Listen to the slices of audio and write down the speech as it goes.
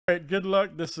Alright, good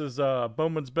luck. This is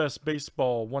Bowman's Best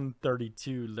Baseball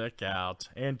 132 Lookout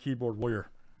and Keyboard Warrior.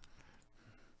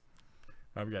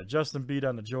 Alright, we got Justin B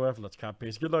down to Joe F. Let's copy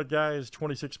paste. Good luck, guys.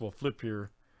 26 will flip here.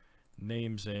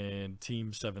 Names and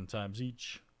teams 7 times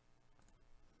each.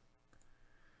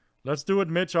 Let's do it,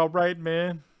 Mitch. All right,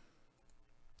 man.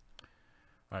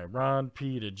 All right, Ron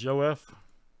P to Joe F.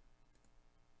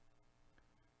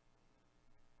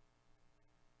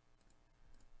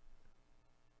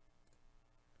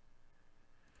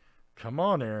 Come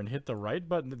on, Aaron. Hit the right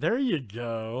button. There you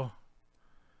go.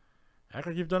 Act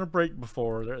like you've done a break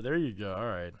before. There you go. All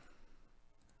right.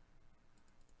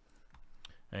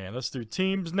 And let's do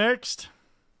teams next.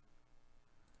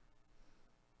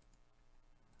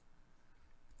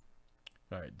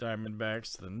 All right,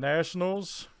 Diamondbacks to the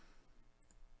Nationals.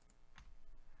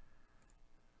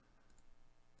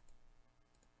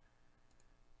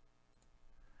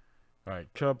 All right,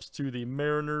 Cubs to the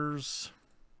Mariners.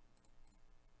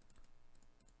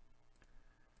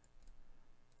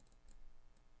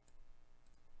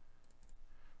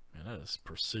 Man, that is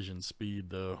precision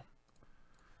speed, though.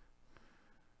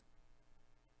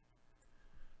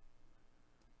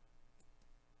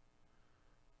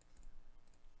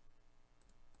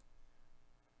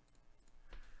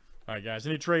 All right, guys,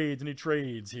 any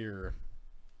trades here?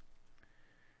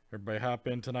 Everybody hop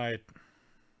in tonight.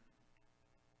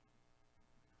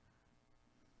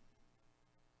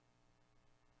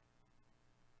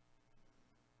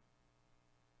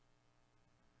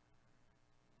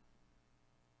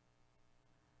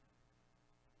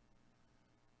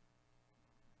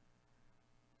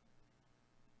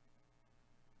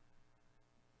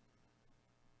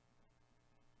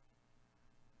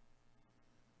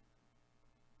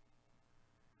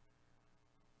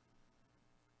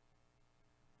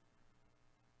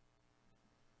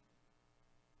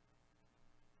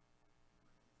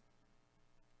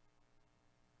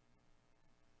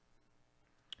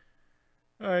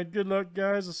 All right, good luck,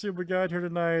 guys. Let's see what we got here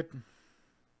tonight.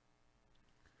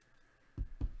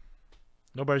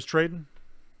 Nobody's trading?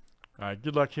 All right,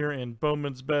 good luck here in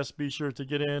Bowman's Best. Be sure to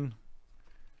get in.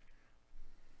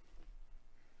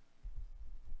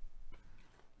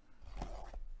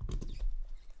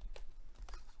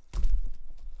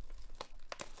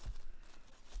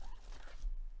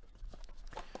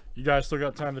 You guys still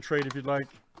got time to trade if you'd like.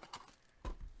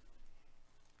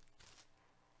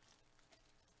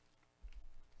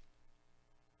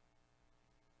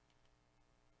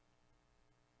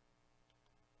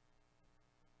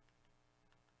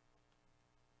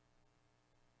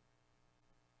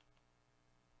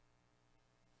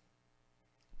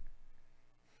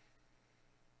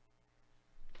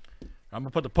 I'm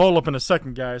going to put the poll up in a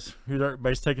second, guys. Who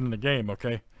everybody's taking in the game,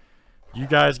 okay? You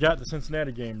guys got the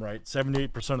Cincinnati game right.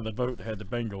 78% of the vote had the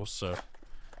Bengals, so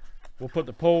we'll put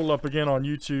the poll up again on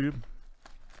YouTube.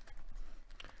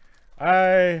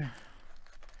 I'm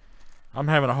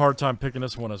having a hard time picking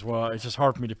this one as well. It's just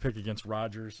hard for me to pick against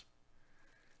Rodgers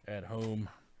at home.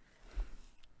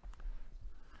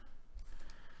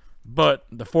 But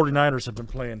the 49ers have been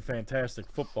playing fantastic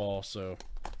football, so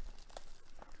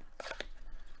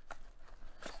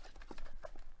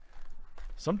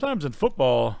sometimes in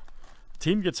football,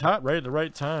 team gets hot right at the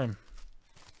right time.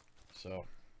 So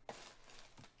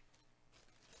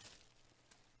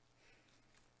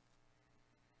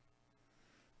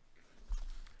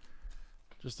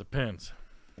just depends.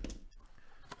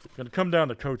 Going to come down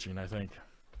to coaching, I think.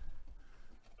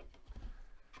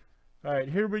 All right,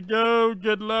 here we go.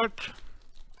 Good luck.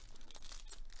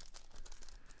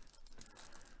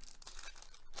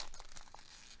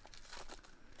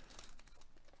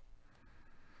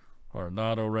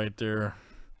 Arnado right there.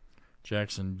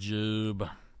 Jackson Jube.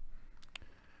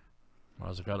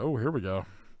 How's it got? Oh, here we go.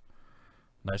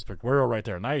 Nice pick. Worrell right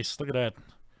there. Nice. Look at that.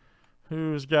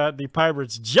 Who's got the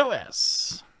Pirates? Joe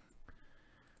S.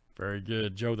 Very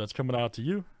good, Joe. That's coming out to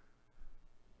you.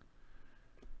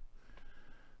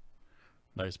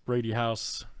 Nice Brady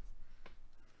House.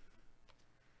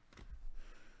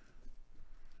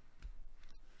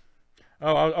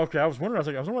 Oh, okay. I was wondering. I was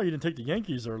wondering why you didn't take the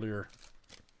Yankees earlier.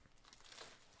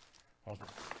 I was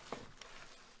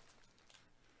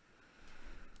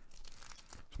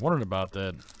wondering about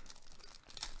that.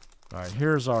 All right,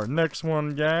 here's our next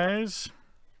one, guys.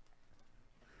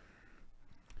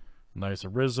 Nice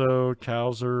Rizzo,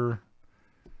 Cowser,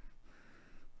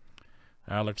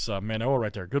 Alex Manoah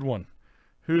right there. Good one.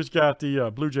 Who's got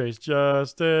the Blue Jays?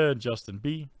 Justin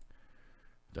B.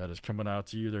 That is coming out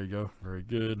to you. There you go. Very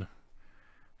good.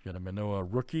 Got a Manoah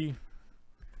rookie.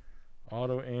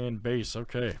 Auto and base.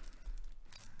 Okay.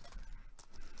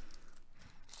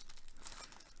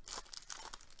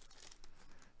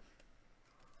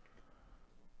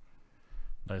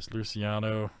 Nice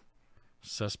Luciano.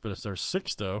 Cespedes there,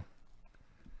 Sixto.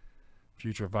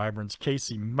 Future Vibrance,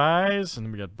 Casey Mize. And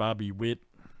then we got Bobby Witt.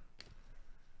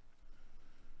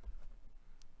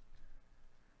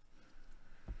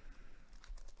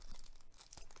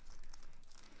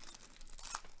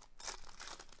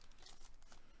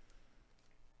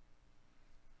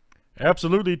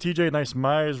 Absolutely, TJ. Nice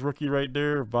Mize rookie right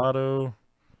there. Votto.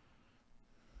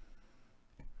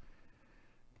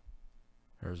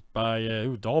 There's Baez.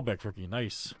 Ooh, Dahlbeck rookie.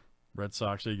 Nice. Red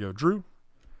Sox. There you go. Drew.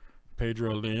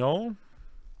 Pedro Leon.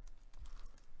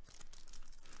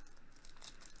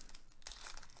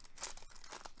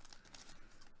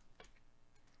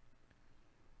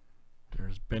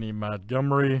 There's Benny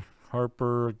Montgomery.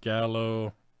 Harper.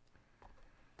 Gallo.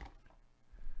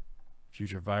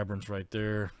 Future Vibrance right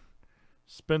there.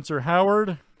 Spencer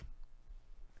Howard.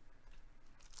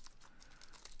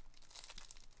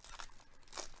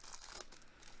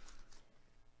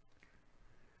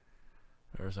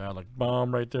 There's Alec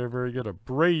Baum right there. Very good.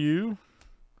 Abreu.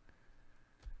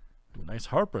 Nice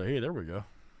Harper. Hey, there we go.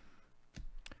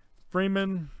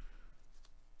 Freeman.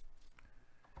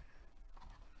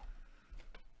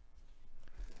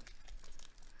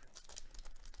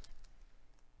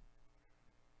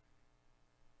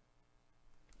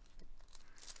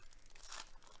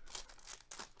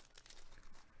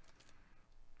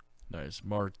 Nice.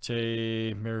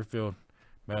 Marte. Merrifield.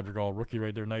 Madrigal rookie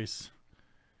right there. Nice.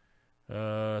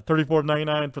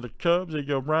 34.99 for the Cubs. There you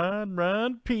go,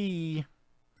 Ron P.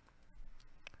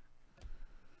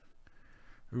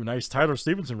 Ooh, nice Tyler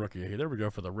Stevenson rookie. Hey, there we go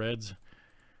for the Reds.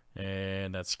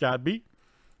 And that's Scott B.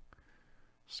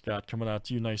 Scott coming out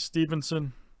to you. Nice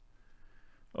Stevenson.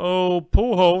 Oh,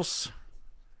 Pujols.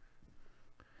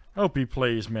 I hope he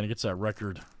plays, man. He gets that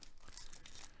record.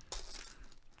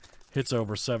 Hits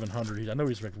over 700. I know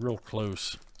he's like real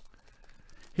close.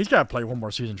 He's got to play one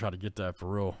more season, try to get that for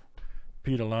real.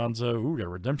 Pete Alonso. Ooh, got a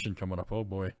redemption coming up. Oh,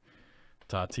 boy.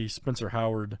 Tatis. Spencer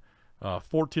Howard.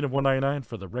 14 of 199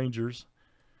 for the Rangers.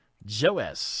 Joe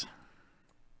S.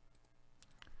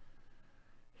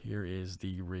 Here is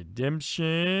the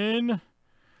redemption.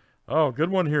 Oh,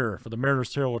 good one here for the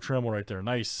Mariners. Taylor Trammell right there.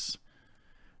 Nice.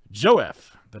 Joe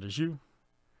F. That is you.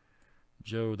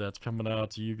 Joe, that's coming out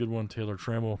to you. Good one, Taylor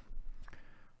Trammell.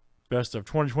 Best of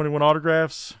 2021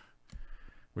 autographs.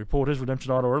 We pulled his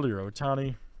redemption auto earlier.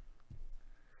 Ohtani.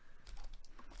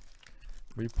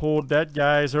 We pulled that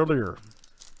guy's earlier.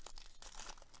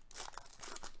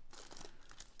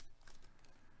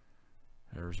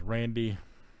 There's Randy.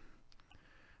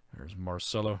 There's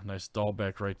Marcelo. Nice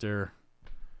Dahlbeck right there.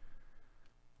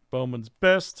 Bowman's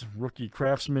best. Rookie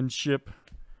craftsmanship.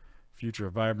 Future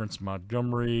Vibrance.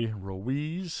 Montgomery.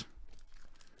 Ruiz.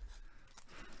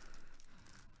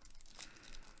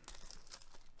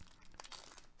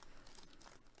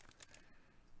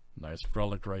 Nice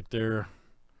Frelick right there.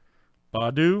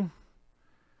 Badu.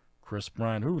 Chris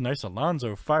Bryant. Ooh, nice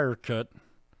Alonso fire cut.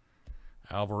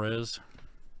 Alvarez.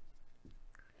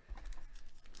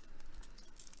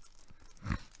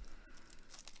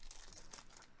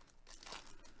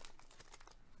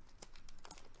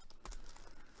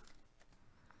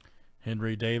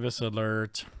 Henry Davis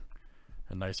alert.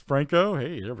 A nice Franco.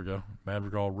 Hey, there we go.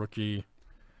 Madrigal rookie.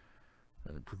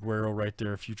 Guerrero right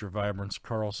there. Future Vibrance.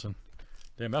 Carlson.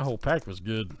 Damn, that whole pack was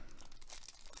good.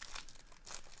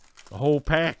 The whole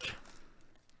pack.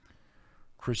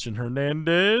 Christian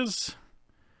Hernandez.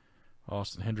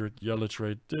 Austin Hendrick. Yelich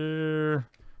right there.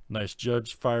 Nice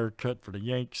Judge fire cut for the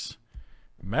Yanks.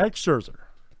 Max Scherzer.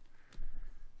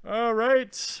 All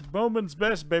right. Bowman's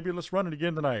best, baby. Let's run it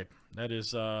again tonight. That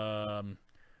is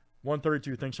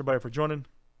 132. Thanks, everybody, for joining.